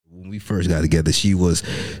first got together, she was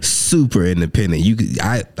super independent.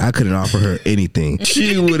 I couldn't offer her anything.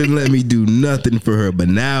 She wouldn't let me do nothing for her. But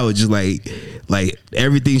now it's just like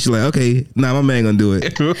everything. She's like, okay, nah, my man gonna do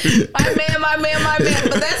it. my man.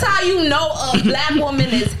 But that's how you know a black woman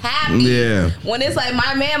is happy. Yeah. When it's like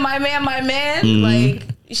my man, mm-hmm. Like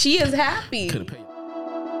she is happy.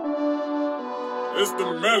 It's the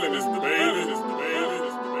melon, it's the melon, it's the melon,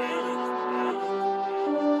 it's the melon.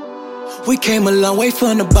 We came a long way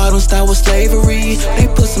from the bottom, start with slavery. They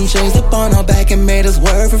put some chains up on our back and made us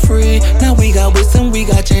work for free. Now we got wisdom, we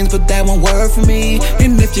got chains, but that won't work for me.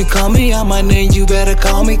 And if you call me out my name, you better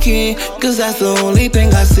call me king, cause that's the only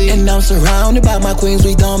thing I see. And I'm surrounded by my queens,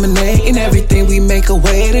 we dominate. In everything we make a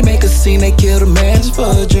way, they make a scene. They kill a man just for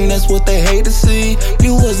a dream, that's what they hate to see.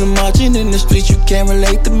 You wasn't marching in the streets, you can't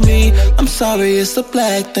relate to me. I'm sorry, it's a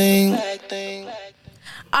black thing.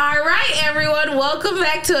 All right, everyone, welcome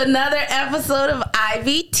back to another episode of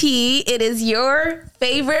IVT. It is your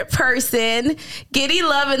favorite person, Giddy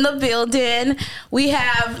Love, in the building. We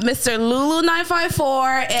have Mr.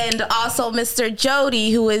 Lulu954 and also Mr.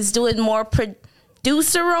 Jody, who is doing more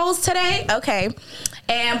producer roles today. Okay.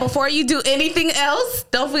 And before you do anything else,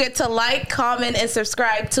 don't forget to like, comment, and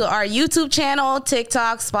subscribe to our YouTube channel,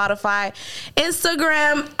 TikTok, Spotify,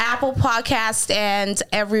 Instagram, Apple Podcasts, and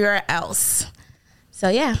everywhere else. So,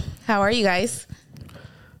 yeah, how are you guys?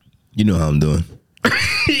 You know how I'm doing.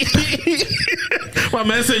 My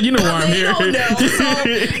man said, you know why I'm here. Don't know. So,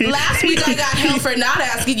 last week I got hell for not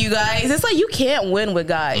asking you guys. It's like you can't win with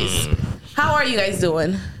guys. How are you guys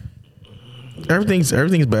doing? Everything's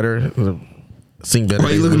better. Sing better. Why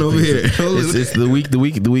are you looking over here? It's the week. The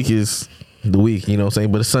week is the week, you know what I'm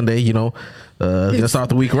saying? But it's Sunday, you know. Gonna start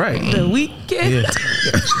the week right. The weekend? Yeah.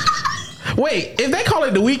 Wait, if they call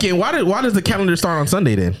it the weekend, why does the calendar start on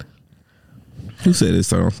Sunday then? Who said it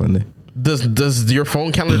start on Sunday? Does your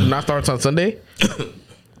phone calendar not start on Sunday?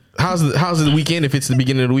 How's the weekend if it's the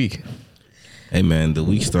beginning of the week? Hey man, the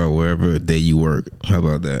week start wherever day you work. How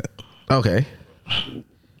about that? Okay.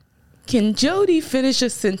 Can Jody finish a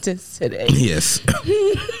sentence today? Yes.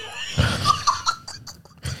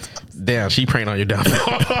 Damn, she praying on your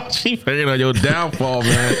downfall. She praying on your downfall,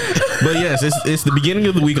 man. But yes, it's the beginning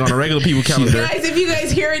of the week on a regular people calendar. Guys, if you guys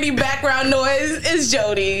hear any background noise, it's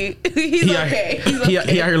Jody. He's okay. He out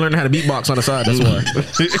here learning how to beatbox on the side. That's why.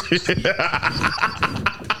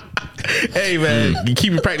 Hey man, you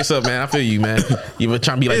keep your practice up, man. I feel you, man. You were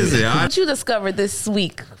trying to be like this. What you discovered this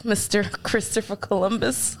week, Mr. Christopher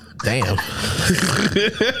Columbus? Damn.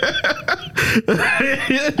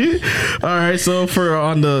 All right, so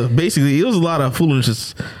basically it was a lot of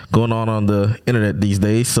foolishness going on the internet these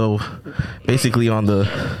days. So basically on the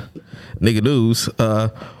nigga news,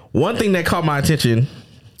 one thing that caught my attention,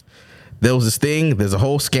 there's a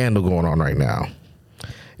whole scandal going on right now,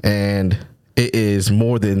 and it is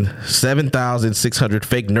more than 7,600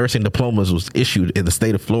 fake nursing diplomas was issued in the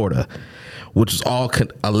state of Florida, which is all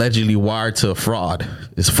allegedly wired to a fraud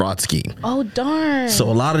scheme. Oh, darn. So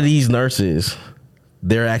a lot of these nurses,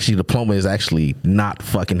 their diploma is actually not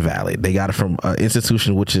fucking valid. They got it from an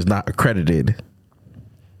institution which is not accredited.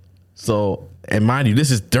 So, and mind you, I guess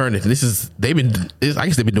they've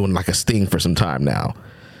been doing like a sting for some time now.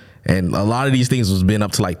 And a lot of these things was been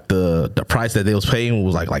up to like the price that they was paying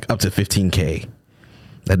was like up to $15,000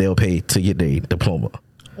 that they'll pay to get their diploma.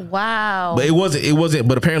 Wow. But it wasn't,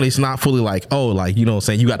 but apparently it's not fully like, oh, like, you know what I'm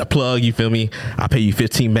saying, you got the plug, you feel me? I pay you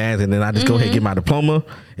 15 bands and then I just go ahead and get my diploma.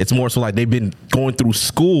 It's more so like they've been going through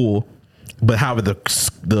school, but however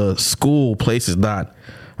the school place is not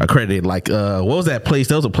accredited. Like, what was that place?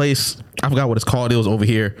 There was a place, I forgot what it's called. It was over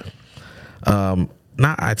here.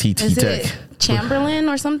 Not ITT is Tech. It Chamberlain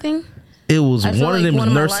or something? It was one of them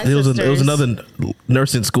nurses. It was another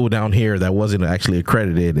nursing school down here that wasn't actually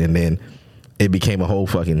accredited, and then it became a whole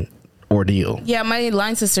fucking ordeal. Yeah, my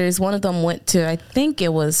line sisters, one of them went to, I think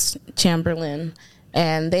it was Chamberlain,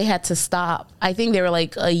 and they had to stop. I think they were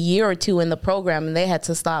like a year or two in the program, and they had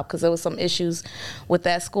to stop because there was some issues with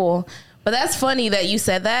that school. But that's funny that you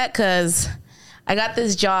said that, because I got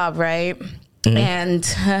this job, right? Mm-hmm. And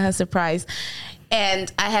surprise.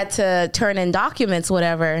 And I had to turn in documents,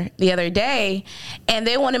 whatever, the other day. And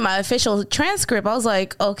they wanted my official transcript. I was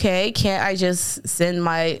like, okay, can't I just send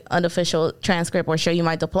my unofficial transcript or show you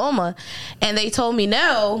my diploma? And they told me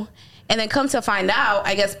no. And then come to find out,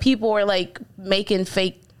 I guess people were like making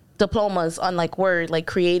fake diplomas on like Word, like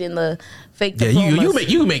creating the fake diplomas. Yeah,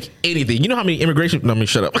 you make anything. You know how many immigration... No, I mean,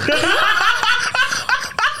 shut up.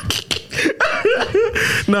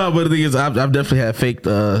 No, but the thing is, I've definitely had fake...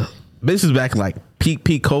 this is back like peak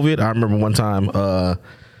COVID. I remember one time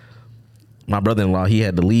my brother-in-law, he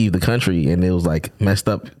had to leave the country, and it was like messed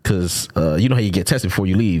up because you know how you get tested before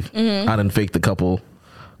you leave. I done faked a couple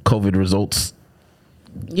COVID results.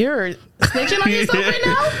 You're snitching on yourself right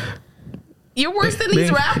now? You're worse than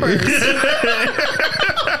these rappers.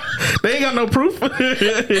 They ain't got no proof. Lou is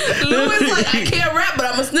like, I can't rap, but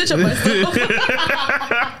I'm a snitch on myself.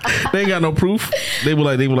 They ain't got no proof. They were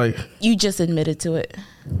like, You just admitted to it.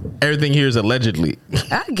 everything here is allegedly.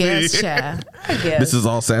 I guess, Chad. I guess. This is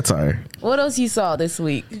all satire. What else you saw this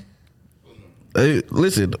week?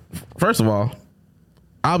 Listen, first of all,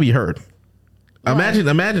 I'll be hurt.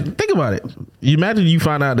 Imagine, think about it. You imagine you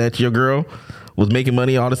find out that your girl was making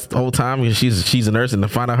money all this whole time because she's a nurse, and to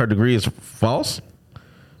find out her degree is false.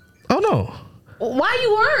 Oh no. Why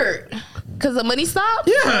you hurt? Because the money stopped?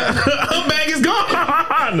 Yeah, her bag is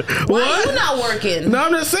gone. Why you not working? No,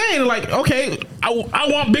 I'm just saying, like, okay, I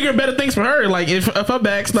want bigger, better things for her. Like, if her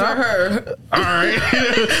bag stopped, For her. all right,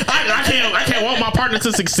 I can't want my partner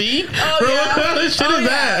to succeed. Oh, yeah. This shit is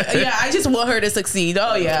bad. Yeah, I just want her to succeed.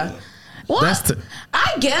 Oh, yeah. Well,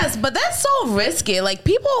 I guess, but that's so risky. Like,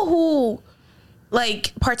 people who,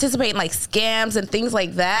 like, participate in, like, scams and things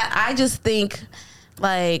like that, I just think,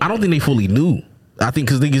 like... I don't think they fully knew. I think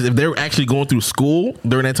because if they're actually going through school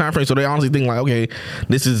during that time frame, so they honestly think like, okay,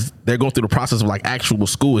 they're going through the process of like actual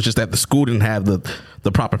school. It's just that the school didn't have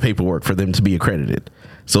the proper paperwork for them to be accredited.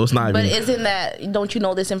 So it's not. But don't you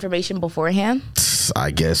know this information beforehand?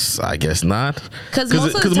 I guess not. Because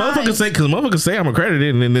motherfuckers say I'm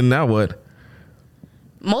accredited, and then now what?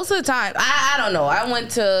 Most of the time, I don't know. I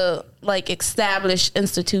went to like established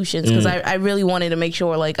institutions because I really wanted to make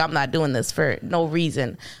sure like I'm not doing this for no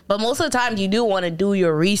reason. But most of the time, you do want to do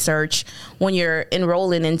your research when you're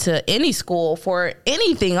enrolling into any school for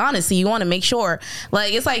anything. Honestly, you want to make sure.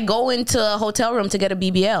 Like it's like going to a hotel room to get a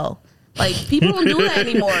BBL. Like people don't do that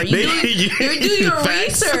anymore. You do your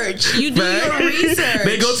research. You do your research.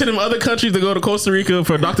 They go to them other countries. They go to Costa Rica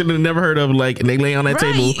for a doctor they never heard of. Like and they lay on that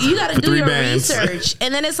table. You got to do your bands. research,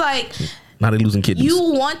 and then it's like now they're losing kidneys.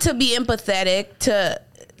 You want to be empathetic to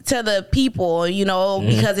the people, you know,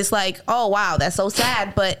 because it's like, oh wow, that's so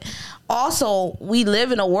sad. But also, we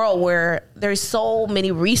live in a world where there's so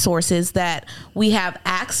many resources that we have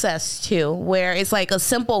access to, where it's like a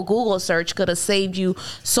simple Google search could have saved you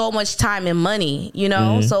so much time and money, you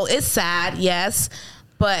know? So it's sad, yes,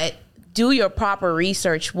 but do your proper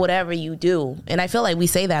research, whatever you do. And I feel like we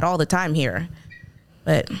say that all the time here.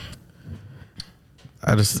 But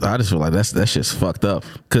I just feel like that shit's fucked up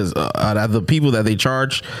because out of the people that they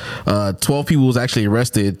charge, 12 people was actually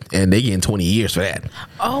arrested and they getting 20 years for that.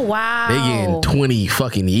 Oh wow, they getting 20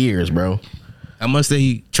 fucking years, bro. How much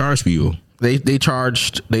they charge people? They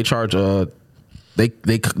charge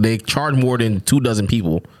more than 24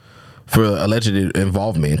 people for alleged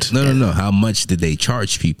involvement. No. How much did they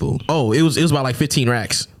charge people? Oh, it was about like 15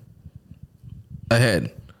 racks a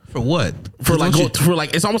head. For what? For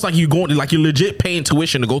it's almost like you're legit paying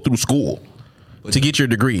tuition to go through school to get your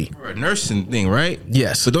degree. For a nursing thing, right?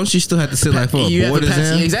 Yes. But don't you still have to sit like for a board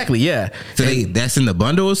exam? Exactly, yeah. So that's in the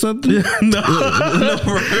bundle or something? No,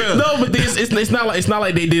 for real. No, but it's not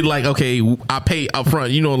like they did like, okay, I pay up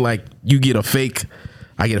front. You know, like I get a fake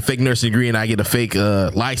nursing degree and I get a fake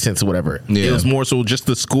license or whatever. Yeah. It was more so just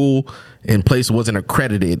the school in place wasn't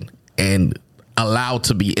accredited and allowed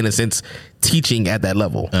to be, in a sense, teaching at that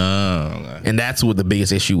level. Okay. And that's what the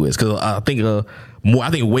biggest issue is, because I think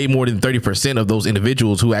way more than 30% of those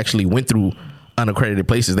individuals who actually went through unaccredited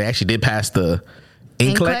places, they actually did pass the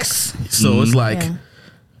NCLEX. So it's like,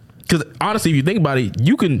 because honestly, if you think about it,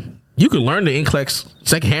 you can learn the NCLEX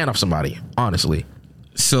secondhand off somebody. Honestly,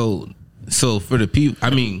 so for the people, I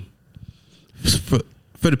mean,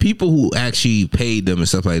 for the people who actually paid them and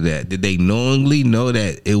stuff like that, did they knowingly know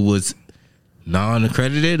that it was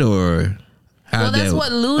non-accredited, or how? Well, that's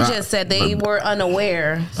what Lou just said. They were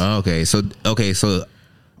unaware. Okay, so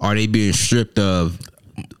are they being stripped of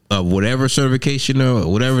whatever certification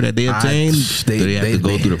or whatever that they obtained? Do they have to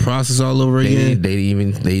go through the process all over again? They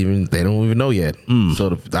don't even know yet.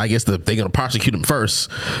 So I guess they're gonna prosecute them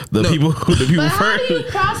first. The people but how do you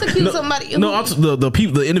prosecute somebody?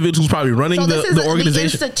 The individuals probably running the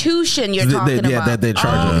organization, the institution you're talking about. Yeah, that they're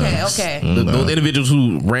charging. Okay. Those individuals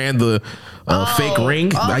who ran the fake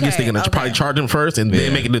ring, I guess they're gonna probably charge them first, and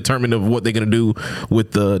then make a determine of what they're gonna do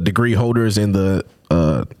with the degree holders and the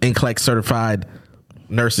NCLEX certified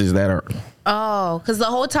nurses that are. Oh, because the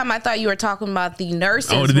whole time I thought you were talking about the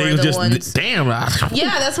nurses. Oh, they were the ones. Damn.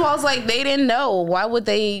 Yeah, that's why I was like, they didn't know. Why would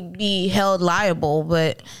they be held liable?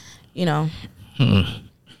 But you know.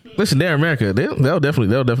 Listen, they're America. They'll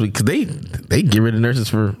definitely because they get rid of nurses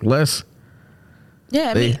for less.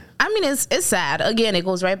 Yeah, I mean, it's sad. Again, it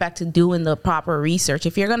goes right back to doing the proper research.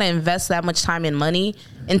 If you're going to invest that much time and money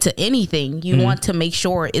into anything, you want to make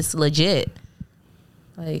sure it's legit.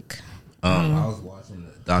 Like, I was watching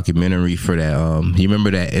the documentary for that. You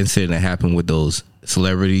remember that incident that happened with those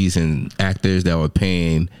celebrities and actors that were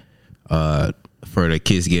paying for the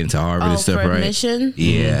kids getting to Harvard and stuff, for right? admission?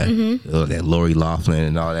 Yeah, that Lori Loughlin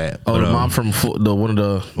and all that. Oh, the mom from one of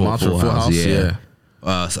the moms from Full House. Yeah.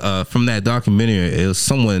 From that documentary, it was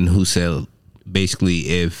someone who said basically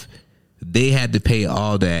if they had to pay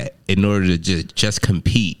all that in order to just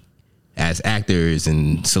compete as actors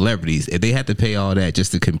and celebrities, if they had to pay all that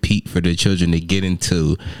just to compete for their children to get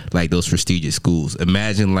into like those prestigious schools,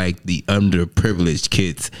 imagine like the underprivileged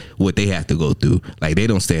kids, what they have to go through. Like they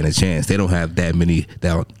don't stand a chance. They don't have that many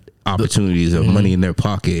opportunities or money in their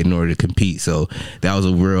pocket in order to compete. So that was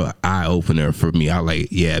a real eye opener for me. I like,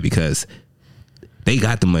 yeah, because they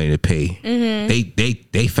got the money to pay.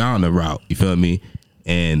 They found a route. You feel me?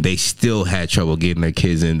 And they still had trouble getting their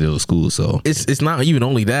kids into those schools. So it's not even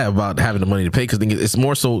only that about having the money to pay, because it's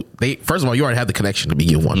more so first of all, you already have the connection to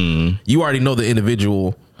begin one. You already know the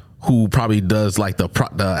individual who probably does like the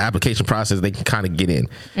application process. They can kind of get in,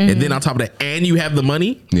 and then on top of that, and you have the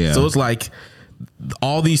money. Yeah. So it's like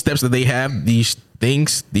all these steps that they have, these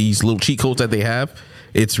things, these little cheat codes that they have.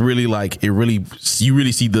 It's really like you really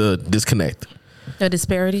see the disconnect. The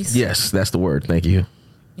disparities. Yes, that's the word. Thank you.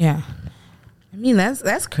 Yeah. I mean,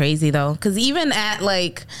 that's crazy though, because even at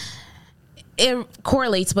like, it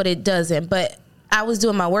correlates, but it doesn't. But I was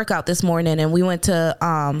doing my workout this morning, and we went to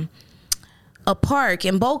a park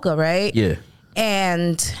in Boca, right? Yeah.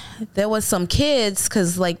 And there was some kids,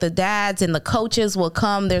 because like the dads and the coaches will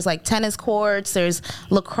come. There's like tennis courts, there's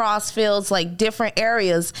lacrosse fields, like different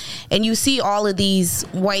areas. And you see all of these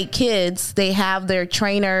white kids, they have their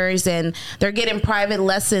trainers and they're getting private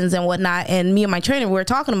lessons and whatnot. And me and my trainer, we were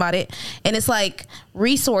talking about it. And it's like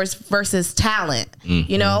resource versus talent,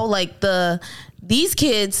 you know, like these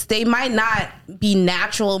kids, they might not be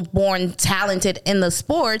natural born talented in the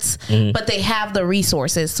sports, but they have the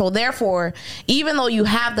resources. So therefore, even though you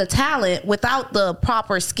have the talent, without the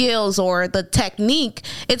proper skills or the technique,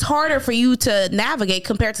 it's harder for you to navigate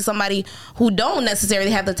compared to somebody who don't necessarily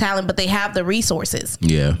have the talent, but they have the resources.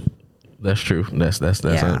 yeah. That's true. That's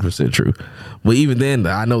 100% true. But even then,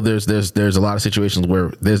 I know there's a lot of situations where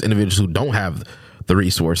there's individuals who don't have the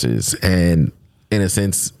resources, and in a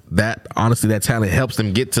sense, that honestly, that talent helps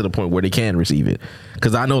them get to the point where they can receive it.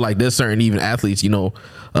 Because I know, like, there's certain even athletes, you know,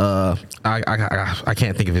 I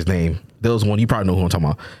can't think of his name. There was one, you probably know who I'm talking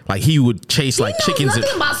about. Like, he would chase like chickens.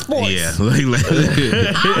 Nothing about sports. Yeah.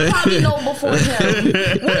 I probably know before him.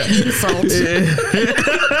 What an insult.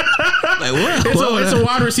 Like what? It's a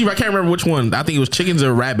wide receiver. I can't remember which one. I think it was chickens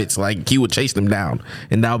or rabbits. Like, he would chase them down,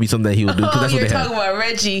 and that would be something that he would do. Because that's what you're they talking have. about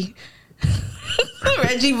Reggie.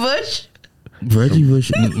 Reggie Bush. Reggie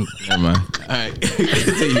Bush. Never mind. All right.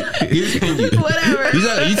 Continue. Whatever.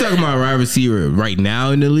 You talking about a wide receiver right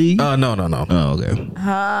now in the league? No. Oh, okay.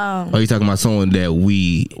 Oh, you talking about someone that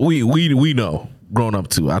we know growing up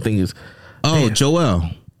too. I think it's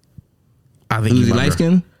Joel. I think Was he light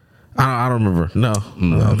skinned? I don't remember. No,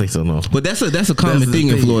 I don't think so. No. But that's a common thing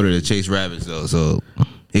in Florida to chase rabbits though. So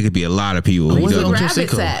it could be a lot of people. Where's Ocho the rabbits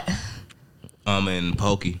Cinco. at? In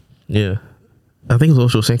Pokey. Yeah, I think it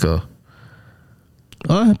was Ocho Cinco.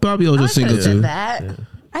 Probably Ocho Cinco could've said too. that. Yeah.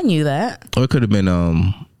 I knew that. Or it could have been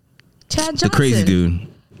Chad Johnson. the crazy dude.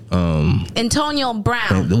 Antonio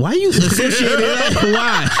Brown. Why you associated that?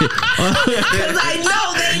 Why? Because I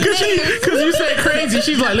know they names. Because you said crazy.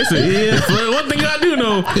 She's like, listen, one thing I do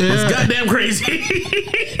know is goddamn crazy.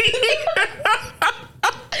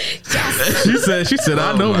 She said,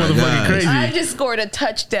 I know my motherfucking gosh. crazy. I just scored a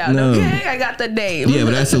touchdown. No. Okay, I got the name. Yeah,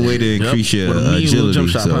 but that's a way to increase your With a mean little agility. jump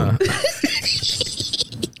shot, So. huh?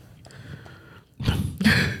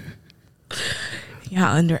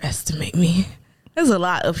 Y'all underestimate me. There's a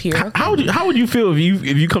lot up here. How would you feel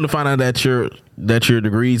if you come to find out that your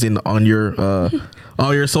degrees in on your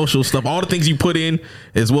all your social stuff, all the things you put in,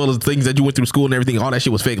 as well as things that you went through school and everything, all that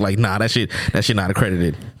shit was fake? Like, nah, that shit not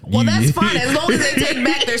accredited. Well, that's fine as long as they take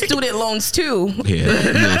back their student loans too. Yeah.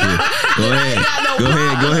 Go ahead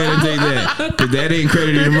and take that. Because that ain't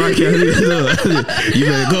credited in my county. You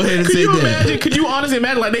better go ahead and take that. Could you honestly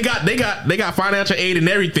imagine, like, they got financial aid and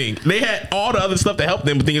everything. They had all the other stuff to help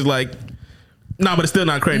them, but things like, nah, but it's still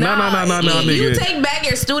not credit. No, If nigga. you take back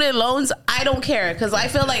your student loans, I don't care, because I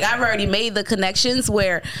feel like I've already made the connections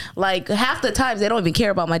where, like, half the times they don't even care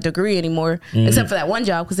about my degree anymore, except for that one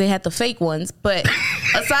job because they had the fake ones. But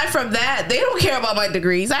aside from that, they don't care about my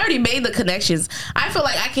degrees. I already made the connections. I feel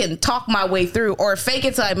like I can talk my way through or fake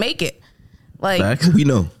it till I make it. Like, Facts. We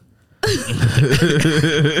know. rude.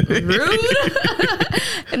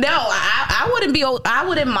 No, I wouldn't be. I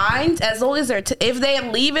wouldn't mind as long as they're if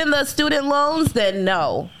they're leaving the student loans. Then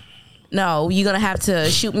no, you're gonna have to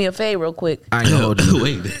shoot me a fade real quick. I ain't gonna hold you.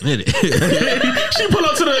 Wait a minute. She pull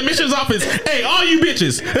up to the admissions office. Hey, all you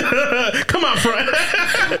bitches, come out front.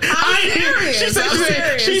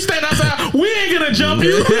 Serious. She stand outside. We ain't gonna jump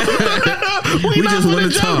you. We just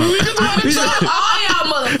want to talk. We just want to talk. All y'all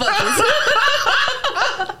motherfuckers.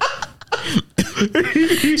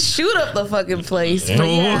 Shoot up the fucking place. But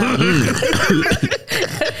yeah.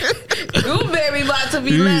 Gooberry about to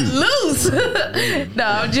be let loose. No,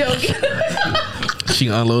 I'm joking. She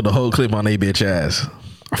unload the whole clip on a bitch ass.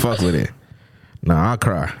 I fuck with it. Nah, I'll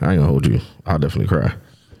cry. I ain't gonna hold you. I'll definitely cry.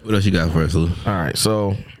 What else you got for us, Lou? All right,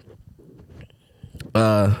 so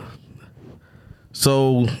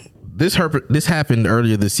this happened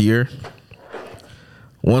earlier this year.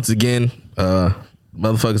 Once again,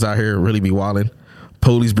 motherfuckers out here really be wilding.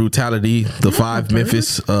 Police brutality. The 5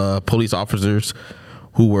 Memphis police officers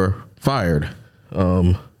who were fired. They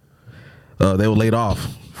were laid off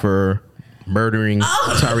for murdering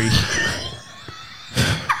Tyree.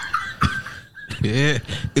 Yeah,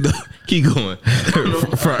 keep going.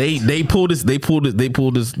 They pulled this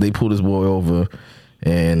boy over,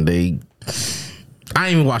 and I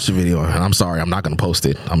didn't even watch the video. I'm sorry, I'm not gonna post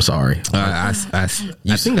it. I'm sorry. I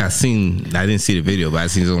think I didn't see the video, but I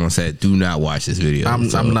seen someone said, "Do not watch this video."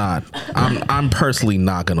 I'm personally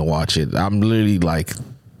not gonna watch it. I'm literally like,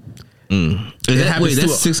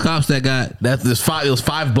 that's 6 cops that got. there's 5. It was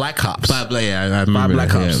 5 black cops. I remember 5 black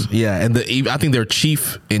that, cops. Yeah, and I think their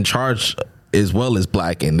chief in charge as well as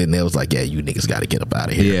black, and then they was like, "Yeah, you niggas got to get up out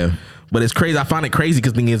of here." Yeah, but it's crazy. I find it crazy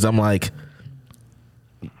because the thing is, I'm like,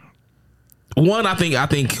 I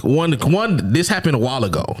think this happened a while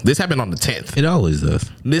ago. This happened on the 10th. It always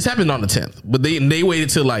does. This happened on the 10th, but they waited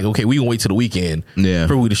till like, okay, we gonna wait till the weekend,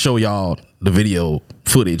 for we to show y'all the video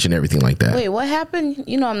footage and everything like that. Wait, what happened?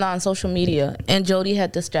 You know, I'm not on social media, and Jody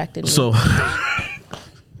had distracted me. So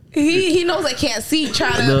he knows I can't see,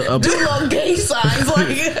 trying to do little gay signs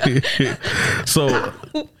like. So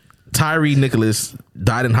Tyree Nicholas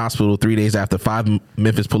died in hospital 3 days after 5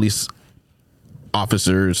 Memphis police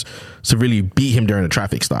officers severely beat him during a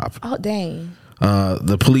traffic stop. Oh dang!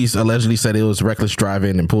 The police allegedly said it was reckless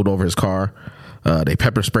driving and pulled over his car. They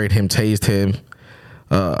pepper sprayed him, tased him.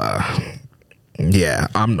 Yeah,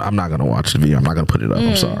 I'm not gonna watch the video. I'm not gonna put it up.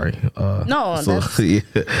 I'm sorry. No, yeah.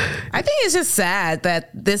 I think it's just sad that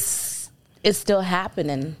this is still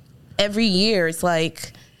happening every year. It's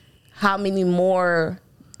like, how many more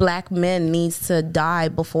black men needs to die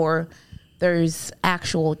before there's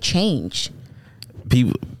actual change?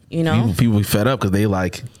 People be fed up because they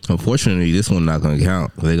like. Unfortunately, this one not gonna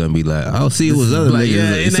count. They're gonna be like, "Oh, see, it was other like,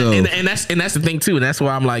 niggas." Yeah, and that's the thing too. And that's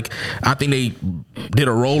why I'm like, I think they did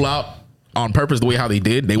a rollout on purpose the way how they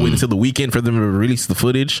did. They waited until the weekend for them to release the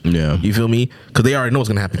footage. Yeah, you feel me? Because they already know what's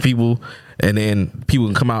gonna happen. People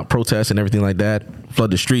can come out, protest and everything like that,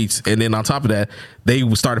 flood the streets. And then on top of that, they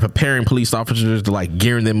started preparing police officers to like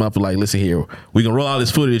gearing them up. Like, listen here, we can roll out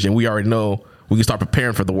this footage, and we already know we can start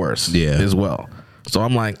preparing for the worst. Yeah, as well. So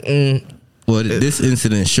I'm like, well, this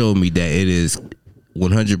incident showed me that it is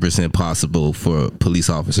 100% possible for police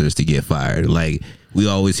officers to get fired. Like, we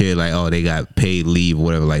always hear like, oh, they got paid leave or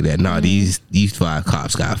whatever like that. No, these 5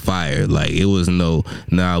 cops got fired. Like, it was we're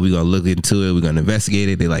gonna look into it, we're gonna investigate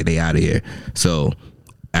it. They out of here. So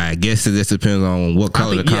I guess it just depends on what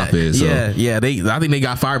color the cop is. So. Yeah. I think they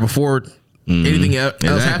got fired before anything else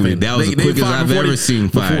happened. That was the quickest I've ever seen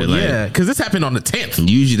fired. Yeah, because this happened on the 10th.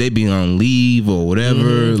 Usually they be on leave or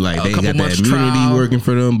whatever. Like, they got that immunity trial working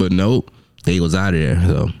for them, but nope, they was out of there.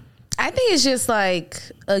 So I think it's just like,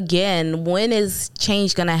 again, when is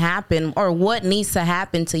change gonna happen, or what needs to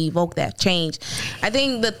happen to evoke that change? I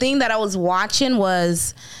think the thing that I was watching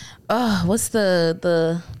was, what's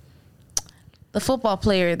the football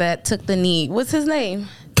player that took the knee? What's his name?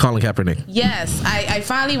 Colin Kaepernick. Yes, I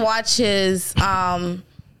finally watched his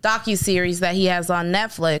docuseries that he has on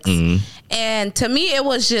Netflix, and to me it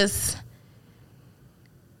was just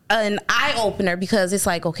an eye opener, because it's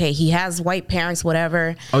like, okay, he has white parents,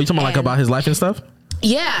 whatever. Oh, you talking about like about his life and stuff?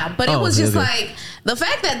 Yeah, but it was just like the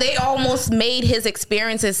fact that they almost made his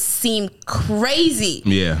experiences seem crazy.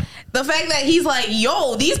 Yeah. The fact that he's like,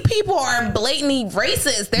 yo, these people are blatantly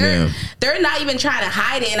racist. They're not even trying to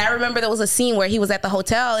hide it. And I remember there was a scene where he was at the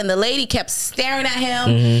hotel and the lady kept staring at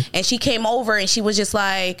him, and she came over and she was just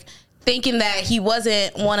like, thinking that he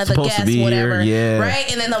wasn't one of the Supposed to guests, be whatever. here, yeah.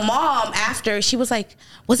 Right? And then the mom, after, she was like,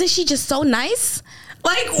 wasn't she just so nice?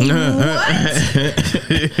 Like, what?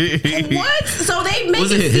 What? So they make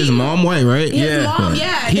Was it it his seem- mom white, right? His mom,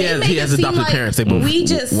 yeah. He They make he it has seem adopted like parents. They both we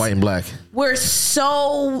just white and black. we're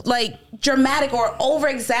so like dramatic or over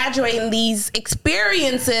exaggerating these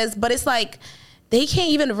experiences, but it's like they can't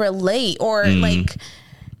even relate or like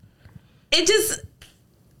it just.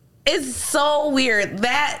 It's so weird.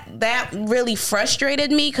 That really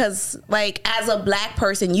frustrated me because, like, as a black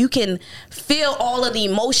person, you can feel all of the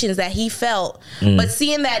emotions that he felt. But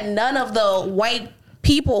seeing that none of the white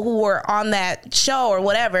people who were on that show or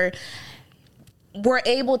whatever were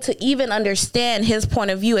able to even understand his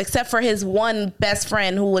point of view, except for his one best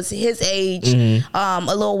friend who was his age, a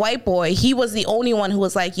little white boy. He was the only one who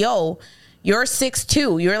was like, yo, you're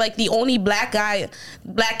 6'2". You're like the only black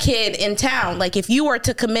kid in town. Like if you were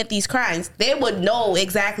to commit these crimes, they would know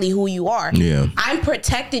exactly who you are. Yeah. I'm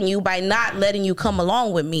protecting you by not letting you come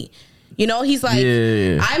along with me. You know, he's like,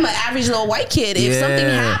 Yeah. I'm an average little white kid. If something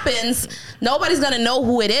Yeah. happens, nobody's gonna know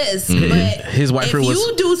who it is. But His white if friend was-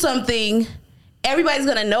 you do something, everybody's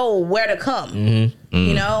gonna know where to come.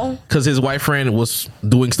 You know? Because his white friend was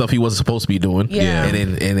doing stuff he wasn't supposed to be doing. Yeah.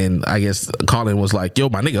 And then I guess Colin was like, yo,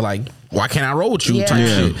 my nigga, like, why can't I roll with you? Yeah. Type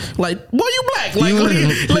Yeah. shit. Like, boy, you black. Like,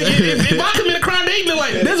 if I commit a crime, they be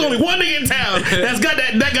like, there's only one nigga in town that's got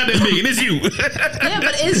that big, and it's you. Yeah,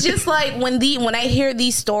 but it's just like when I hear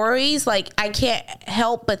these stories, like I can't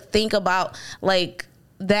help but think about like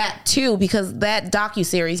that too, because that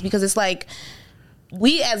docuseries, because it's like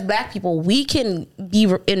we as black people, we can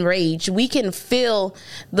be enraged, we can feel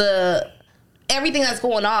everything that's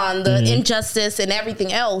going on, the injustice and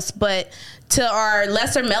everything else, but to our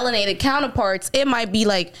lesser melanated counterparts, it might be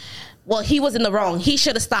like, well, he was in the wrong, he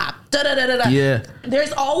should have stopped. Da, da, da, da, da. Yeah.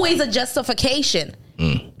 There's always a justification.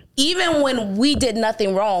 Even when we did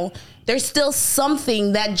nothing wrong, there's still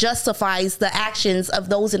something that justifies the actions of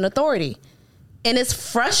those in authority. And it's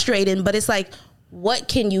frustrating, but it's like, what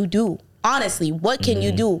can you do? Honestly, what can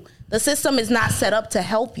you do? The system is not set up to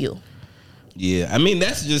help you. Yeah, I mean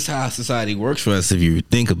that's just how society works for us. If you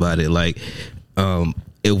think about it, like,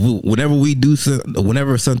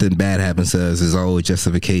 whenever something bad happens to us, there's always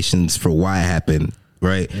justifications for why it happened,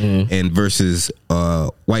 right? And versus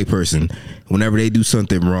white person, whenever they do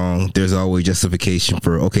something wrong, there's always justification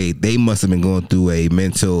for, okay, they must have been going through a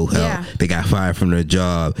mental health. Yeah. They got fired from their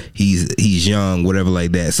job. He's young, whatever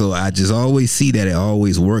like that. So I just always see that it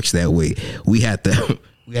always works that way. We have to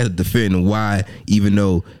defend why, even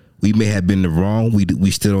though we may have been the wrong,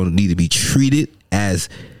 we still don't need to be treated as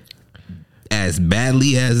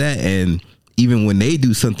badly as that. And even when they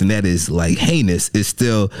do something that is like heinous, it's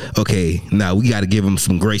still okay. Now we got to give him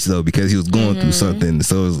some grace though, because he was going through something.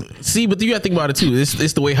 So See, but you got to think about it too.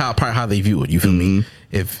 It's the way how they view it. You feel me?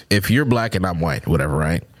 If you're black and I'm white, whatever,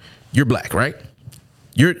 right? You're black, right?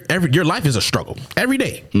 Your life is a struggle every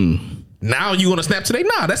day. Now you gonna snap today?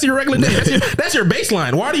 Nah, that's your regular day. That's your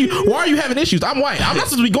baseline. Why are you having issues? I'm white. I'm not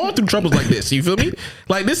supposed to be going through troubles like this. You feel me?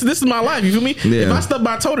 Like this is my life. You feel me? Yeah. If I stub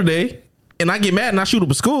my toe today and I get mad and I shoot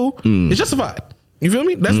up a school, it's justified. You feel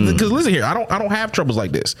me? That's because listen here, I don't have troubles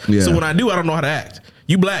like this. Yeah. So when I do, I don't know how to act.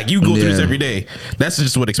 You black, you go through this every day. That's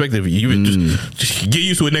just what expected of you. You just get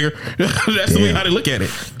used to it, nigga. That's the way how they look at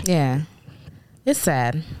it. Yeah. It's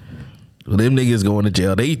sad. Them niggas going to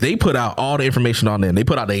jail. They put out all the information on them. They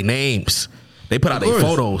put out their names. They put out their course.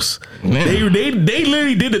 photos. Man. They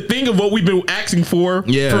literally did the thing of what we've been asking for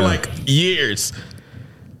like years.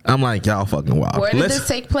 I'm like, y'all fucking wild. Where did this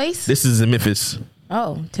take place? This is in Memphis.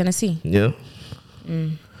 Oh, Tennessee. Yeah.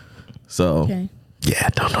 So Okay. yeah,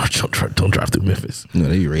 don't drive through Memphis. no,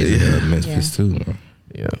 they raised it up in Memphis too.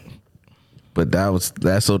 Yeah. But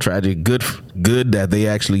that's so tragic. Good that they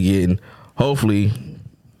actually getting. Hopefully,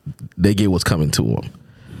 they get what's coming to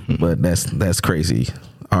them. But that's crazy.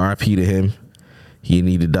 R.I.P. to him. He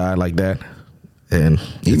need to die like that, and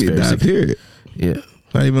He it's need to very die. sick. Period. Yeah,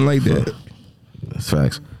 Not even like that. that's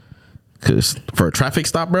facts. Because for a traffic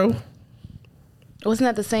stop, bro. Wasn't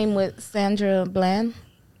that the same with Sandra Bland?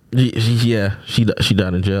 Yeah, she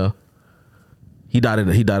died in jail. He died at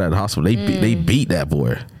the hospital. They beat that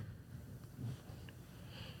boy.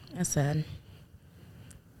 That's sad.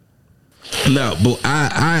 No, but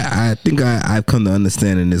I think I've come to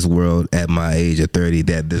understand in this world at my age of 30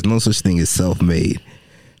 that there's no such thing as self-made,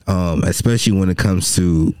 especially when it comes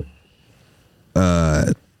to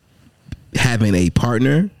having a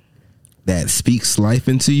partner that speaks life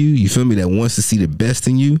into you. You feel me? That wants to see the best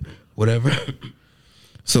in you, whatever.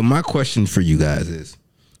 So my question for you guys is,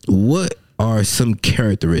 what are some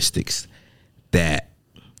characteristics that,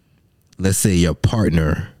 let's say, your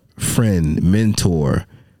partner friend, mentor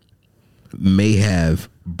may have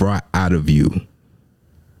brought out of you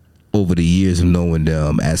over the years of knowing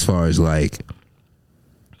them, as far as like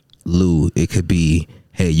Lou, it could be,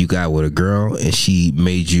 hey, you got with a girl and she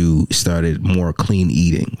made you started more clean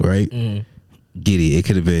eating, right? Get it? It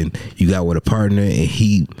could have been you got with a partner and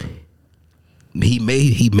he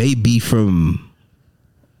may be from,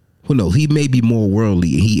 who knows, he may be more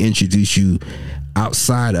worldly and he introduced you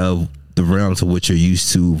outside of the realms of what you're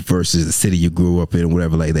used to versus the city you grew up in, or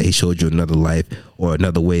whatever like that. He showed you another life or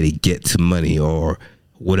another way to get to money or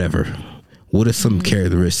whatever. What are some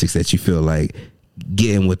characteristics that you feel like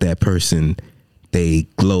getting with that person, they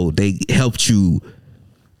helped you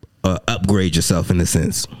upgrade yourself in a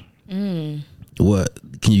sense? What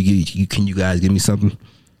can you guys give me something?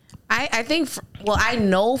 I think, I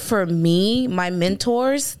know for me, my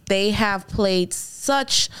mentors, they have played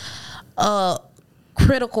such a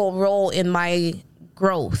critical role in my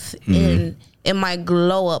growth, in my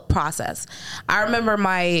glow up process. I remember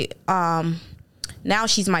my, now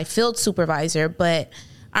she's my field supervisor, but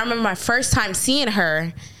I remember my first time seeing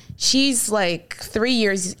her. She's like 3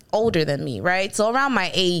 years older than me, right? So around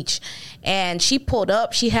my age. And she pulled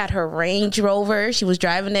up. She had her Range Rover. She was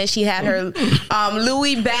driving it. She had her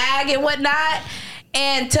Louis bag and whatnot.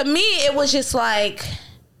 And to me, it was just like,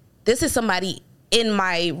 this is somebody in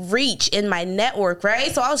my reach, in my network,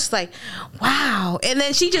 right? So I was just like, wow. And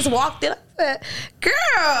then she just walked in. I said,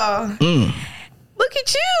 girl, look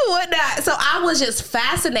at you, whatnot. So I was just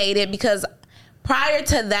fascinated because prior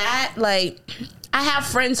to that, like, I have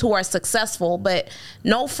friends who are successful, but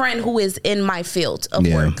no friend who is in my field of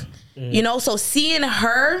work. You know, so seeing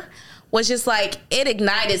her was just like, it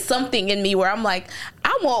ignited something in me where I'm like,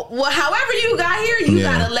 however you got here, you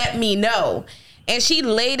gotta let me know. And she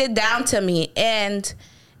laid it down to me. And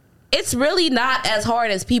it's really not as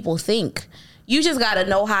hard as people think. You just got to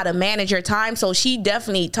know how to manage your time. So she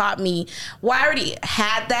definitely taught me. Well, I already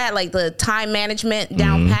had that, like the time management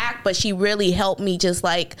down packed, but she really helped me just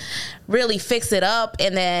like really fix it up.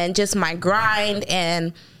 And then just my grind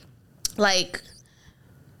and like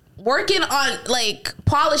working on like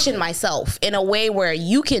polishing myself in a way where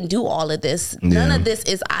you can do all of this. None of this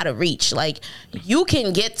is out of reach. Like you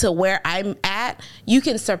can get to where I'm at. You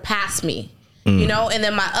can surpass me, you know? And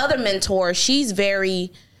then my other mentor, she's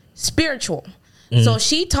very spiritual. So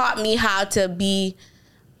she taught me how to be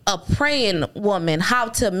a praying woman, how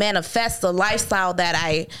to manifest the lifestyle that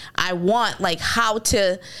I want, like how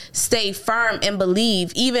to stay firm and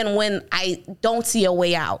believe even when I don't see a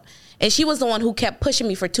way out. And she was the one who kept pushing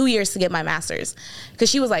me for 2 years to get my master's. Because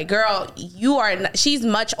she was like, girl, you are not, she's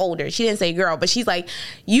much older. She didn't say girl, but she's like,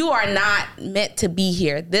 you are not meant to be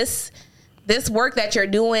here. This work that you're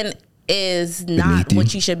doing is not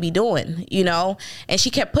what you should be doing, you know? And she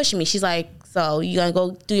kept pushing me. She's like, so you gonna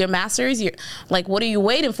go do your master's? You're like, what are you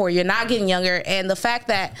waiting for? You're not getting younger. And the fact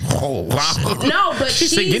that no, but she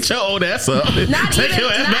said, get your old ass up. Not even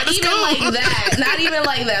like that. Not even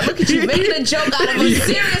like that. Look at you making a joke out of a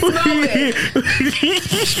serious moment.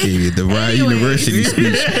 The Ryan University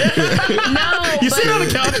speech. No, you sit on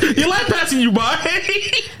the couch. Your life passing you by.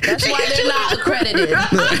 That's why they're not accredited.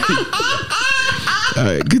 All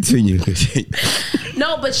right, continue.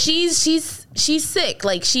 No, but she's sick.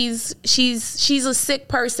 Like she's a sick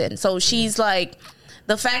person. So she's like,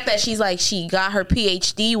 the fact that she's like, she got her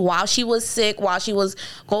PhD while she was sick, while she was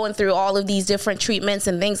going through all of these different treatments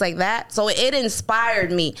and things like that. So it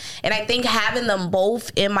inspired me. And I think having them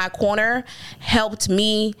both in my corner helped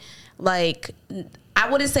me, like, I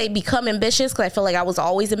wouldn't say become ambitious, because I feel like I was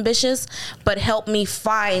always ambitious, but helped me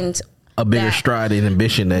find a bigger stride in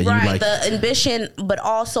ambition that you like. The ambition, but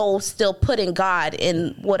also still putting God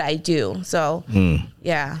in what I do. So,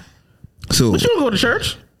 yeah. So, but you don't go to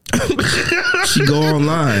church? She go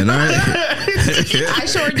online, all right? I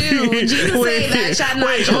sure do. Jesus say that shall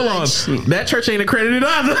not judge. Hold on. That church ain't accredited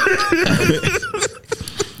either.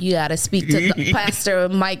 You got to speak to Pastor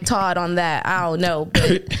Mike Todd on that. I don't know,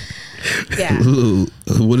 but yeah.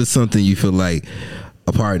 What is something you feel like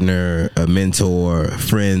a partner, a mentor,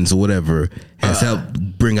 friends, whatever has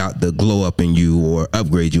helped bring out the glow up in you or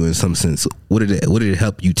upgrade you in some sense? What did it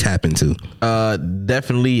help you tap into?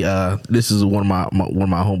 Definitely. This is one of my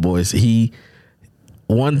homeboys.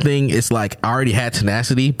 One thing, it's like I already had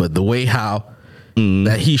tenacity, but the way how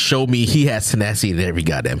that he showed me he has tenacity in every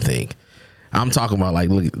goddamn thing. I'm talking about, like,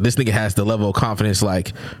 look, this nigga has the level of confidence,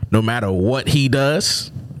 like, no matter what he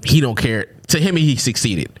does, he don't care. To him, he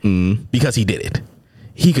succeeded because he did it.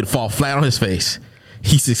 He could fall flat on his face.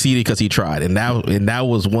 He succeeded because he tried. And that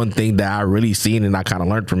was one thing that I really seen and I kind of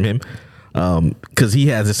learned from him. Because he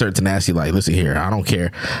has a certain tenacity, like, listen here, I don't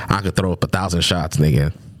care. I could throw up 1,000 shots,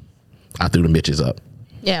 nigga. I threw the bitches up.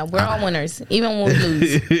 Yeah, we're all winners, even when we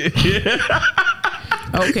lose.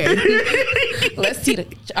 Okay, let's see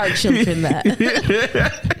our chimp in that.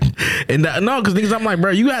 And no, because things I'm like,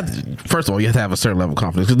 bro, you have to, first of all, you have to have a certain level of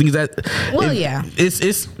confidence. Because things that, Well, yeah.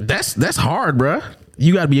 it's that's hard, bro.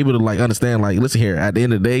 You got to be able to like understand, like, listen here. At the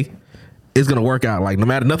end of the day, it's gonna work out. Like, no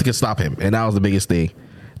matter, nothing can stop him. And that was the biggest thing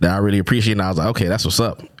that I really appreciate. And I was like, okay, that's what's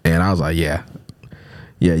up. And I was like, yeah,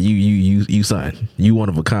 you son, you one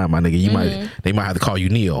of a kind, my nigga. You they might have to call you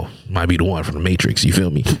Neo. Might be the one from the Matrix. You feel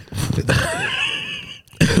me?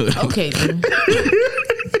 Okay. Then.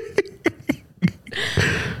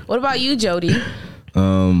 What about you, Jody?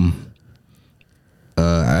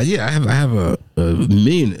 Yeah, I have a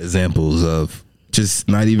million examples of just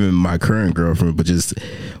not even my current girlfriend, but just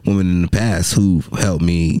women in the past who helped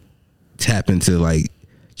me tap into like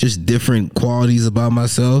just different qualities about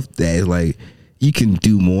myself that is like, you can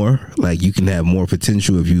do more, like you can have more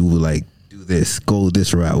potential if you would like do this, go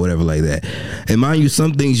this route, whatever like that. And mind you,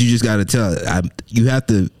 some things you just got to tell. You have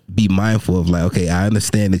to be mindful of like, okay, I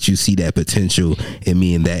understand that you see that potential in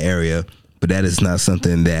me in that area, but that is not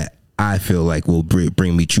something that I feel like will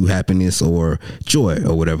bring me true happiness or joy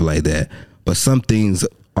or whatever like that. But some things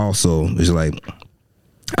also is like,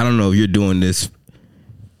 I don't know if you're doing this,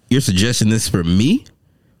 you're suggesting this for me,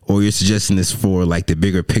 or you're suggesting this for like the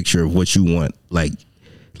bigger picture of what you want, like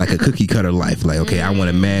a cookie cutter life. Like, okay, I want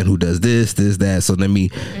a man who does this, that. So let me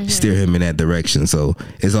steer him in that direction. So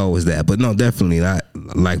it's always that. But no, definitely, I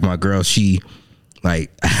like my girl. She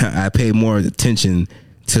like I pay more attention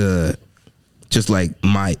to just like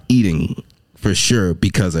my eating for sure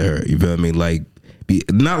because of her. You feel what I mean? Like,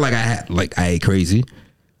 not like I ate crazy.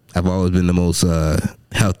 I've always been the most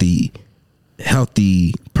healthy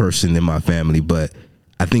person in my family, but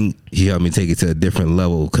I think she helped me take it to a different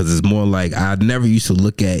level because it's more like I never used to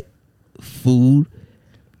look at food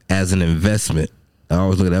as an investment. I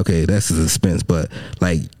always look at, okay, that's an expense, but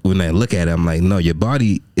like when I look at it, I'm like, no, your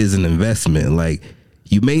body is an investment. Like,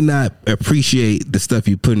 you may not appreciate the stuff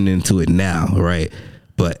you're putting into it now, right?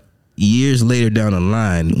 But years later down the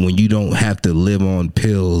line, when you don't have to live on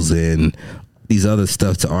pills and these other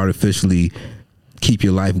stuff to artificially keep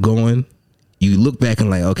your life going, you look back and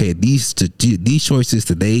like, okay, these choices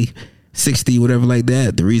today, 60, whatever like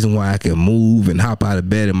that, the reason why I can move and hop out of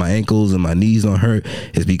bed and my ankles and my knees don't hurt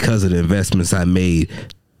is because of the investments I made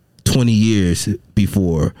 20 years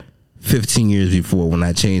before, 15 years before, when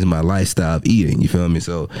I changed my lifestyle of eating. You feel me?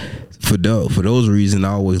 So for those reasons, I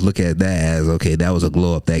always look at that as, okay, that was a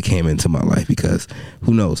glow up that came into my life, because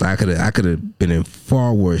who knows, I could have been in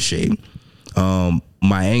far worse shape.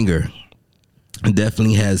 My anger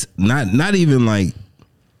definitely has not even like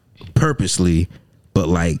purposely, but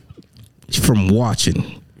like from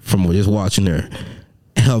just watching her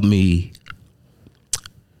help me.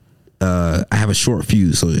 I have a short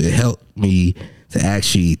fuse, so it helped me to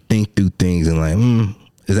actually think through things and like,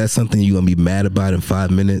 is that something you're gonna be mad about in 5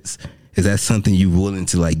 minutes? Is that something you're willing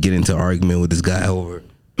to like get into argument with this guy over?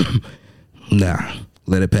 Nah,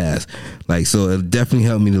 let it pass. Like, so it definitely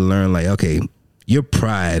helped me to learn like, okay, your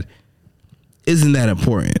pride isn't that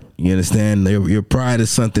important. You understand? Your pride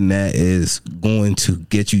is something that is going to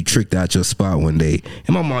get you tricked out your spot one day.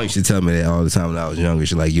 And my mom used to tell me that all the time when I was younger.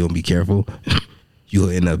 She's like, you don't be careful,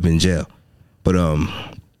 you'll end up in jail. But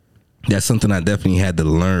that's something I definitely had to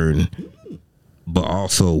learn. But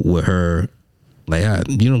also with her, like,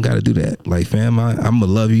 you don't got to do that. Like, fam, I'm gonna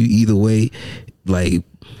love you either way. Like,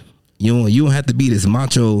 you don't have to be this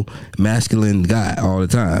macho, masculine guy all the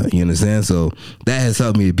time. You understand? So that has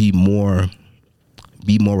helped me to be more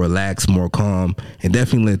relaxed, more calm, and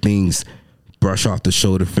definitely let things brush off the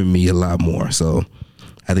shoulder for me a lot more. So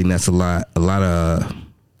I think that's a lot of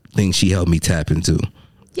things she helped me tap into.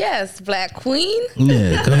 Yes, Black Queen.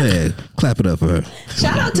 Yeah, go ahead. Clap it up for her.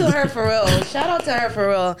 Shout out to her for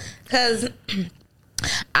real. Because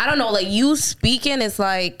I don't know, like, you speaking, it's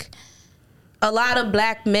like a lot of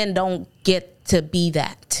black men don't get to be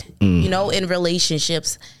that, you know, in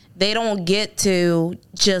relationships. They don't get to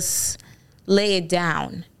just lay it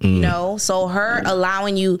down, you know? So her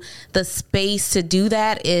allowing you the space to do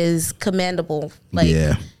that is commendable. Like,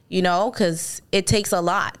 yeah. You know, because it takes a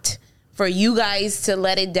lot for you guys to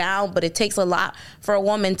let it down, but it takes a lot for a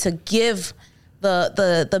woman to give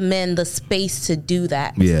the men the space to do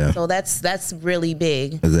that. Yeah. So that's really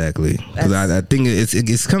big. Exactly. Because I think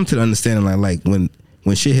it's come to the understanding like when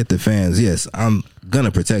shit hit the fans, yes, I'm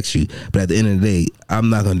gonna protect you, but at the end of the day, I'm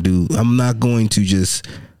not going to just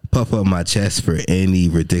puff up my chest for any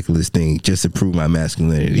ridiculous thing just to prove my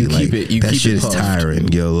masculinity. You like, keep it. You that keep shit it is puffed. tiring,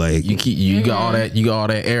 yo. Like You got all that. You got all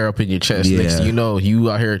that air up in your chest. Yeah. Next thing you know,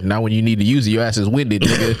 you out here now. When you need to use it, your ass is winded,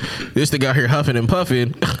 nigga. This nigga out here huffing and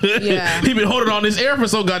puffing. Yeah. He been holding on this air for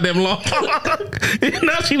so goddamn long. And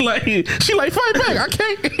now she like fight back. I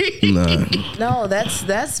can't. nah. No,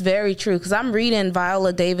 that's very true. Because I'm reading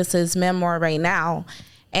Viola Davis's memoir right now,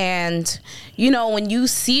 and you know, when you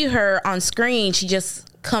see her on screen, she just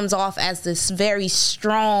comes off as this very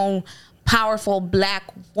strong, powerful black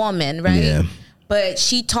woman, right? Yeah. But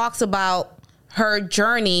she talks about her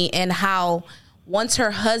journey and how once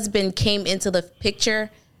her husband came into the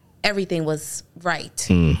picture, everything was right.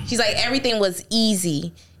 She's like, everything was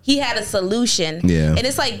easy. He had a solution. Yeah. And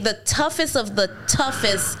it's like the toughest of the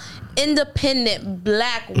toughest independent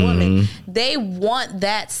black women. They want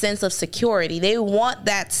that sense of security. They want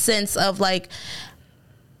that sense of like,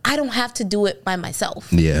 I don't have to do it by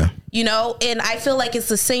myself. Yeah. You know, and I feel like it's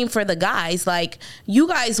the same for the guys. Like, you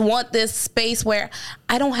guys want this space where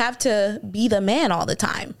I don't have to be the man all the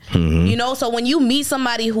time. You know, so when you meet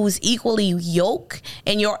somebody who's equally yoked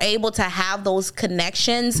and you're able to have those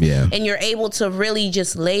connections and you're able to really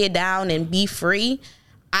just lay it down and be free,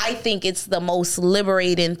 I think it's the most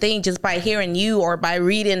liberating thing. Just by hearing you or by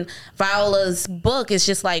reading Viola's book, it's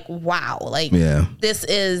just like, wow, like this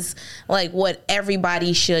is like what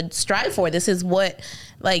everybody should strive for. This is what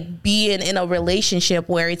like being in a relationship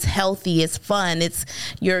where it's healthy, it's fun, it's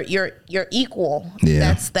you're equal.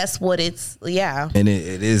 Yeah. That's what it's. Yeah. And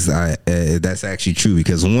it is. That's actually true,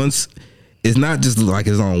 because once it's not just like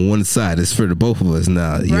it's on one side, it's for the both of us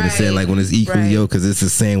now. You understand? Like when it's equally yoked, because it's the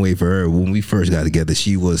same way for her. When we first got together,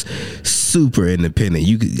 she was super independent.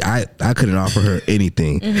 I couldn't offer her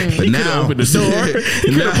anything, but now open the door,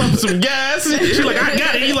 you could have pumped some gas. She's like, I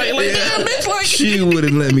got it. You like damn bitch, like she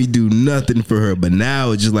wouldn't let me do nothing for her. But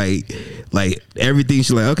now it's just like everything.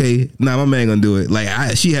 She's like, okay, nah, my man gonna do it.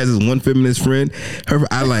 Like she has this one feminist friend.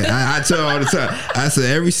 I tell her all the time. I said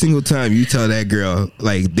every single time you tell that girl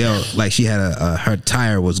she had her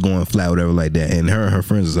tire was going flat, whatever like that, and her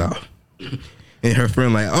friends was out, and her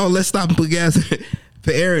friend like, oh, let's stop and put gas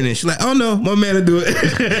for Aaron, and she's like, oh no, my man will do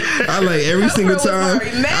it. I like every single time.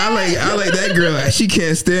 I like that girl. She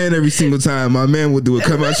can't stand every single time my man will do it.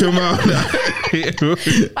 Come out your mouth.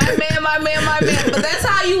 my man. But that's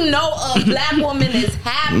how you know a black woman is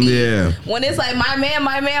happy. Yeah. When it's like my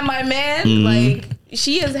man, like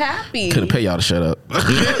she is happy. Couldn't pay y'all to shut up.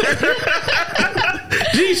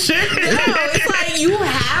 Gee, shit. No, it's like you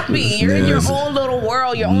happy. You're in your own little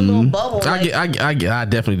world, your own little bubble. I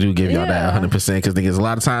definitely do give y'all that 100%, because niggas, a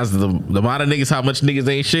lot of times the amount of niggas, how much niggas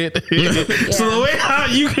ain't shit. So the way how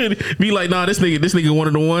you could be like, nah, this nigga one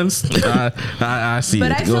of the ones. I see.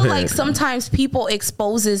 But it. I Go feel ahead. like sometimes people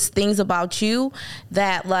exposes things about you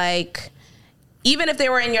that, like, even if they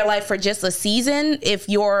were in your life for just a season, if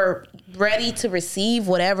you're ready to receive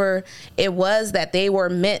whatever it was that they were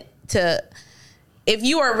meant to, if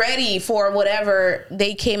you are ready for whatever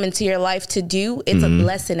they came into your life to do, it's a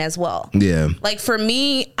blessing as well. Yeah. Like for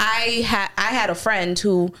me, I had a friend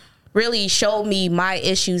who really showed me my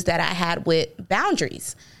issues that I had with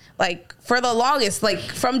boundaries. Like for the longest, like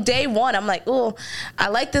from day one, I'm like, oh, I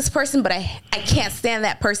like this person, but I can't stand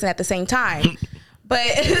that person at the same time. But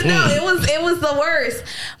no, it was the worst.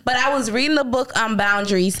 But I was reading the book on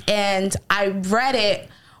boundaries, and I read it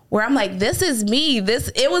where I'm like, this is me.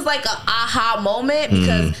 It was like an aha moment,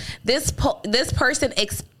 because this person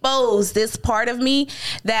exposed this part of me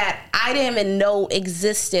that I didn't even know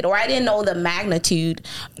existed, or I didn't know the magnitude.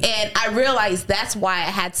 And I realized that's why I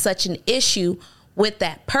had such an issue with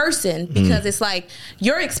that person, because it's like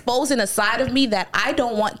you're exposing a side of me that I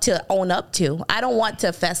don't want to own up to. I don't want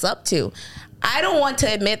to fess up to. I don't want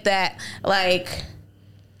to admit that, like,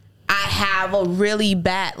 I have a really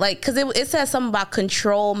bad, like, because it says something about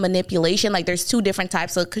control manipulation. Like, there's two different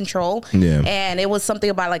types of control. Yeah. And it was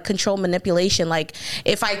something about, like, control manipulation. Like,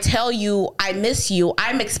 if I tell you I miss you,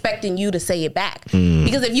 I'm expecting you to say it back.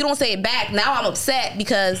 Because if you don't say it back, now I'm upset,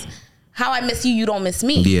 because how I miss you, you don't miss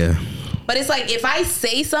me. Yeah. But it's like, if I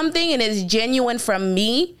say something and it's genuine from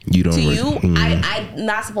me You to you, I'm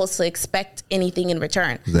not supposed to expect anything in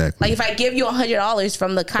return. Exactly. Like, if I give you $100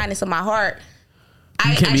 from the kindness of my heart,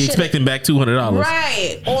 You can't be expecting back $200.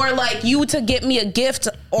 Right. Or like you to get me a gift,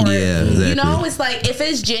 or, Yeah, exactly. you know, it's like, if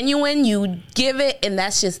it's genuine, you give it, and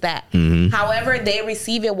that's just that. However they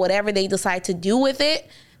receive it, whatever they decide to do with it,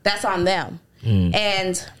 that's on them.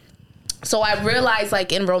 And so I realized,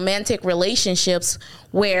 like, in romantic relationships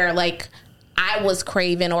where, like, I was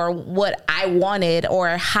craving, or what I wanted, or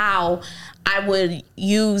how I would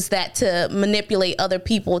use that to manipulate other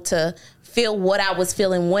people to feel what I was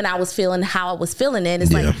feeling, when I was feeling, how I was feeling it.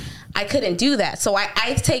 It's like I couldn't do that. So I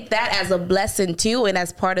take that as a blessing too, and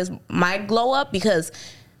as part of my glow up, because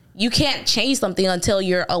you can't change something until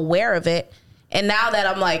you're aware of it. And now that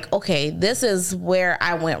I'm like, okay, this is where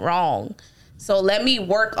I went wrong. So let me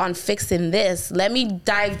work on fixing this. Let me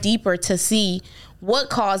dive deeper to see what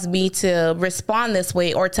caused me to respond this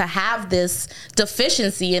way or to have this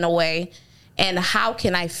deficiency in a way, and how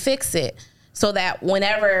can I fix it so that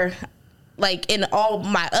whenever, like in all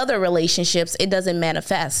my other relationships, it doesn't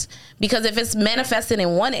manifest. Because if it's manifesting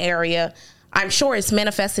in one area, I'm sure it's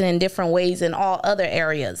manifesting in different ways in all other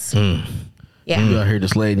areas. Yeah. You out here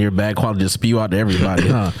just letting your bad quality just spew out to everybody,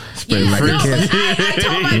 huh? Yeah, no, but I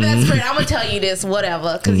told my best friend, I'm gonna tell you this,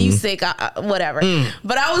 whatever, because you sick, whatever.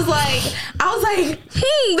 But I was like,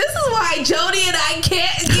 this is why Jody and I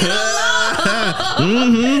can't get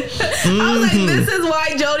along. I was like, this is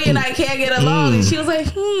why Jody and I can't get along. And she was like,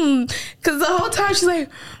 because the whole time she's like,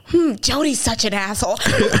 Jody's such an asshole.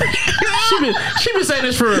 she been saying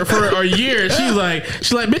this for a year. She's like,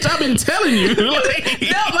 bitch, I've been telling you. Like,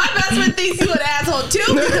 no, my best friend thinks you an asshole too,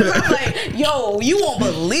 because I'm like, yo, you won't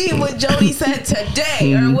believe what Jody said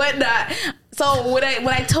today or whatnot. So when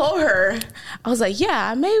I told her, I was like,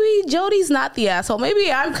 yeah, maybe Jody's not the asshole.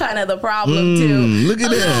 Maybe I'm kind of the problem too. Look at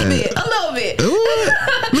that. A little bit.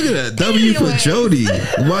 Look at that. W for Jody.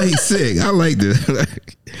 Why he's sick. I like this.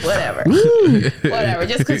 Whatever. Whatever.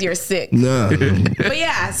 Just because you're sick. No. But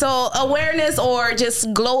yeah, so awareness or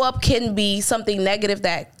just glow up can be something negative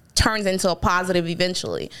that turns into a positive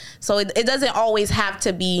eventually. So it doesn't always have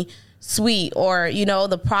to be sweet, or, you know,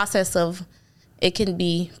 the process of it can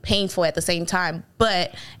be painful at the same time.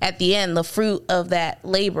 But at the end, the fruit of that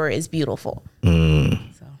labor is beautiful. So.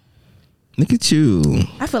 Look at you.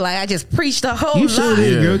 I feel like I just preached a whole You lot. sure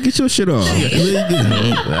did, girl. Get your shit off.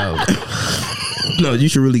 No, you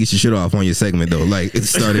should really get your shit off on your segment though. Like, it's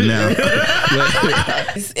started now.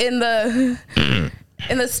 In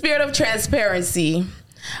the spirit of transparency.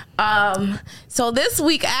 So this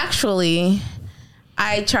week, actually,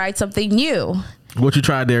 I tried something new. What you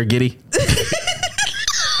tried there, Giddy?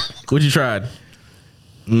 What you tried?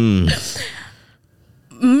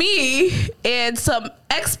 Me and some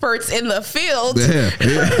experts in the field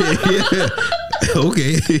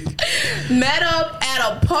Okay. met up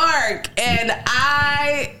at a park, and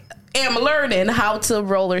I am learning how to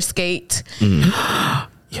roller skate. You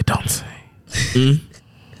don't say.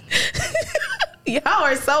 Y'all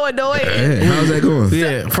are so annoying. Hey, how's that going?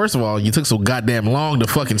 Yeah, first of all, you took so goddamn long to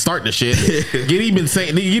fucking start the shit. Giddy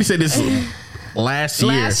said this last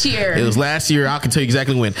year. Last year. It was last year. I can tell you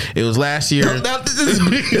exactly when. It was last year. This is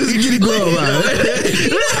Giddy Glow. You know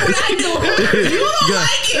what I do. You don't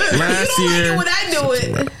like it. Last you don't year. like it when I do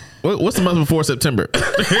it. What's the month before September?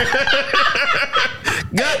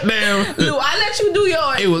 Goddamn. Lou, I let you do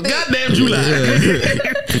your It was goddamn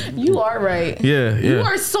July. You are right. Yeah. You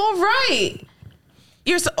are so right.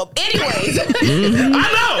 You're so. Anyways, I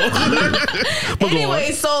know.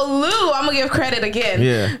 Anyway, so Lou, I'm gonna give credit again.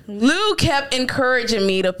 Yeah. Lou kept encouraging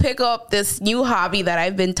me to pick up this new hobby that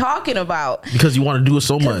I've been talking about Because you want to do it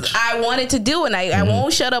so much. I wanted to do, and I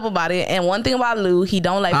won't shut up about it. And one thing about Lou, he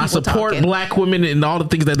don't like I people support talking. black women and all the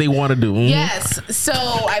things that they want to do. Yes. So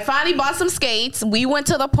I finally bought some skates. We went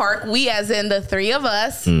to the park. We, as in the three of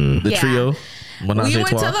us. The trio. We went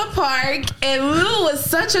to the park, and Lou was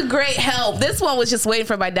such a great help. This one was just waiting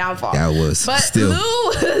for my downfall. That was. But Still. Lou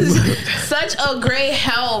was such a great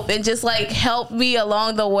help, and just like helped me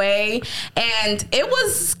along the way. And it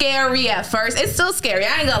was scary at first. It's still scary.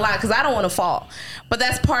 I ain't gonna lie, because I don't want to fall. But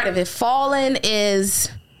that's part of it. Falling is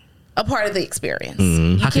a part of the experience.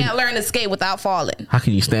 You can't learn to skate without falling. How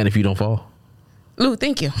can you stand if you don't fall? Lou,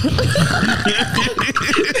 thank you.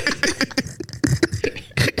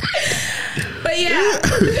 But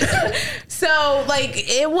yeah, so like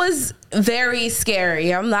it was very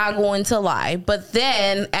scary. I'm not going to lie. But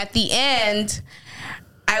then at the end,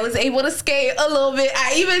 I was able to skate a little bit.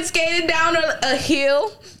 I even skated down a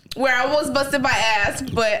hill where I almost busted my ass,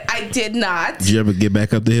 but I did not. Did you ever get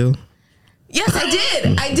back up the hill? Yes, I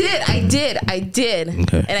did. I did.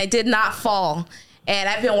 Okay. And I did not fall. And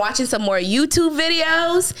I've been watching some more YouTube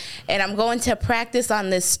videos, and I'm going to practice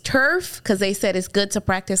on this turf because they said it's good to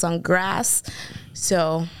practice on grass.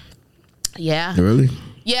 So, yeah. Really?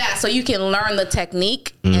 Yeah, so you can learn the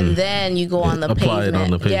technique, and then you go on the Apply pavement. it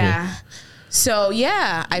on the pavement. Yeah. So,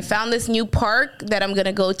 yeah, I found this new park that I'm going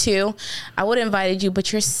to go to. I would have invited you,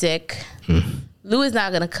 but you're sick. Lou is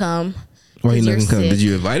not going to come. Why he not You're gonna come? sick. Did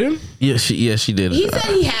you invite him? Yeah, she did. He said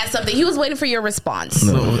he had something. He was waiting for your response.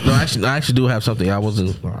 No, I actually do have something. I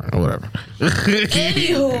wasn't. All right, whatever.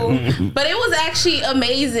 Anywho, but it was actually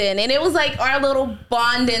amazing, and it was like our little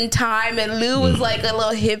bonding time. And Lou was like a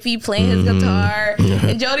little hippie playing his guitar,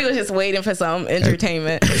 and Jody was just waiting for some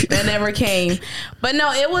entertainment that never came. But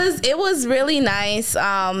no, it was really nice.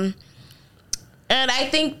 And I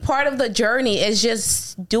think part of the journey is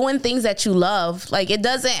just doing things that you love. Like, it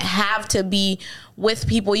doesn't have to be with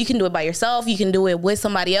people. You can do it by yourself. You can do it with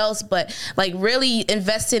somebody else. But, like, really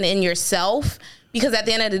investing in yourself, because at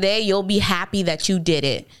the end of the day, you'll be happy that you did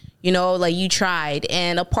it. You know, like, you tried.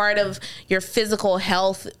 And a part of your physical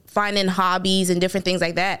health, finding hobbies and different things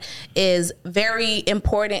like that is very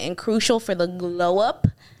important and crucial for the glow up.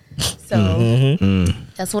 So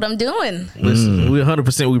that's what I'm doing. Listen, we're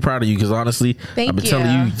 100%. We're proud of you because honestly, Thank I've been you.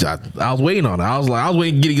 telling you. I was waiting on it. I was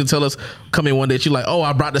waiting getting you to tell us. Come in one day. She's like, "Oh,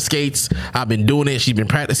 I brought the skates. I've been doing it. She's been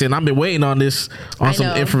practicing. I've been waiting on this I some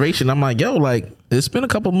know. information." I'm like, "Yo, like it's been a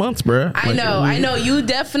couple months, bro." I know. You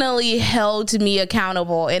definitely held me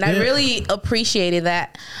accountable, and I really appreciated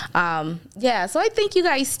that. Yeah, so I thank you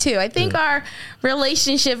guys too. I think our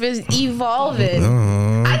relationship is evolving.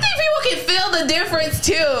 I think people can feel the difference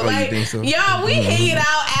too. Like, think so? y'all, we hanging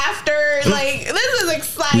out after. Like, this is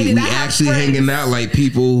exciting. We I have actually friends. hanging out like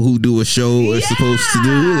people who do a show are supposed to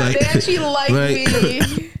do. Like, they actually like like-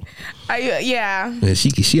 me. Yeah. Man,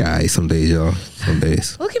 she alright some days, y'all. Some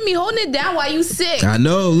days. Look at me holding it down while you sick. I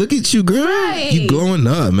know. Look at you, girl. Right. You glowing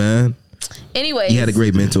up, man. Anyway, You had a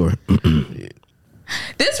great mentor.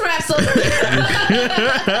 this wraps up.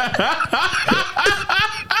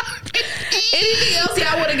 Anything else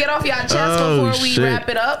y'all want to get off y'all chest before we shit. wrap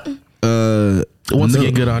it up? Once No.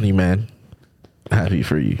 again, good on you, man. Happy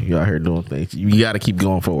for you. You out here doing things. You got to keep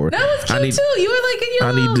going forward. That was cute too. You were like in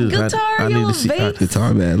your little guitar, I your need to little see- bass.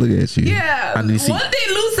 Guitar man, look at you. Yeah. I need to see- One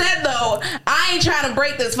thing Lou said though, I ain't trying to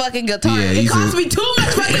break this fucking guitar. Yeah, it he cost said- me too much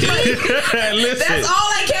fucking money. Listen. That's all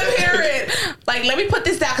I kept hearing. Like, let me put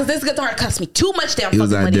this down because this guitar cost me too much damn He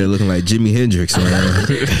was fucking out there money. looking like Jimi Hendrix, man.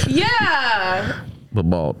 Yeah. But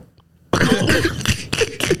bald.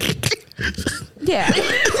 Yeah.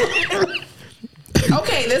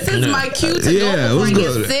 Okay, this is my cue to Yeah, go what's before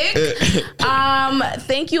I good? get sick.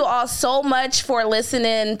 Thank you all so much for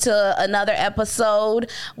listening to another episode.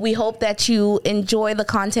 We hope that you enjoy the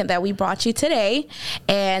content that we brought you today.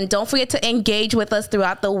 And don't forget to engage with us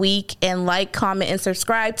throughout the week and like, comment, and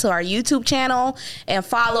subscribe to our YouTube channel and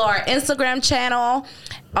follow our Instagram channel,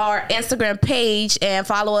 our Instagram page, and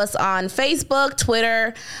follow us on Facebook,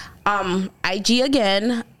 Twitter, IG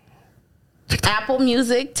again, Apple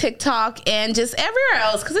Music, TikTok, and just everywhere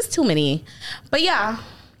else because it's too many. But yeah,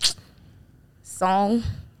 song.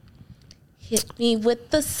 Hit me with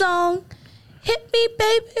the song. Hit me,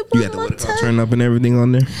 baby, You one got the more what time. turn up and everything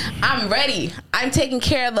on there. I'm ready. I'm taking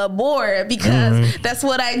care of the board because that's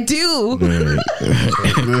what I do.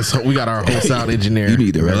 We got our whole sound engineer. You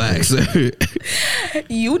need to relax.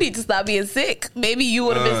 You need to stop being sick. Maybe you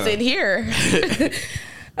would have been sitting here.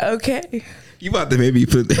 Okay. You about to maybe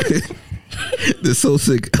put the So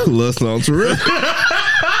Sick love song for real.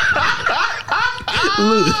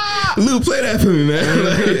 Lou, play that for me, man.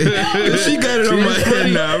 Like, she got it on my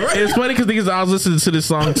head now, right? It's funny because I was listening to this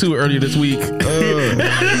song too earlier this week. Whoa,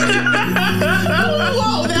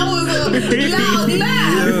 that was a loud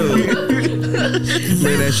laugh.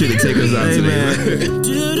 Play that shit and take us out today, man.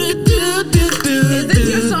 Is this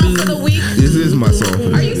your song for the week? This is my song for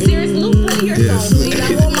Are this. you serious? Lou, play your Yes. song, please.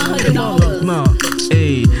 I want my $100. No,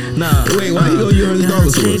 hey, nah. Wait, why you gonna use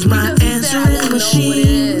 $100 for? Because he said I won't know what it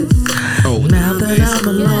is. Oh, Now that I'm Yes,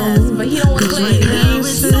 alone, but he don't want to play it.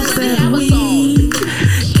 He don't really have a song.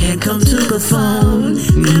 can't come to the phone,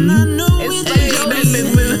 and I know It's like Jody.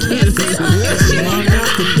 Can't say walk out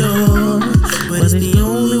the door, but it's the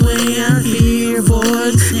only way I hear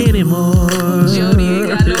voice anymore. Jody ain't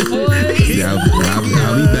got no voice. yeah,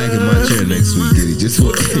 I'll be back in my chair next week. Dude. Just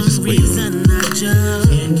wait. Reason I just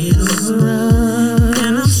can't get over her,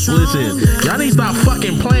 and I'm strong. Listen, y'all need to stop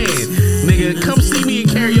fucking playing, nigga. Come see me in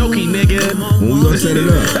karaoke, nigga. When we gonna set it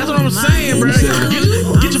up? That's what I'm saying, bro. set it up. You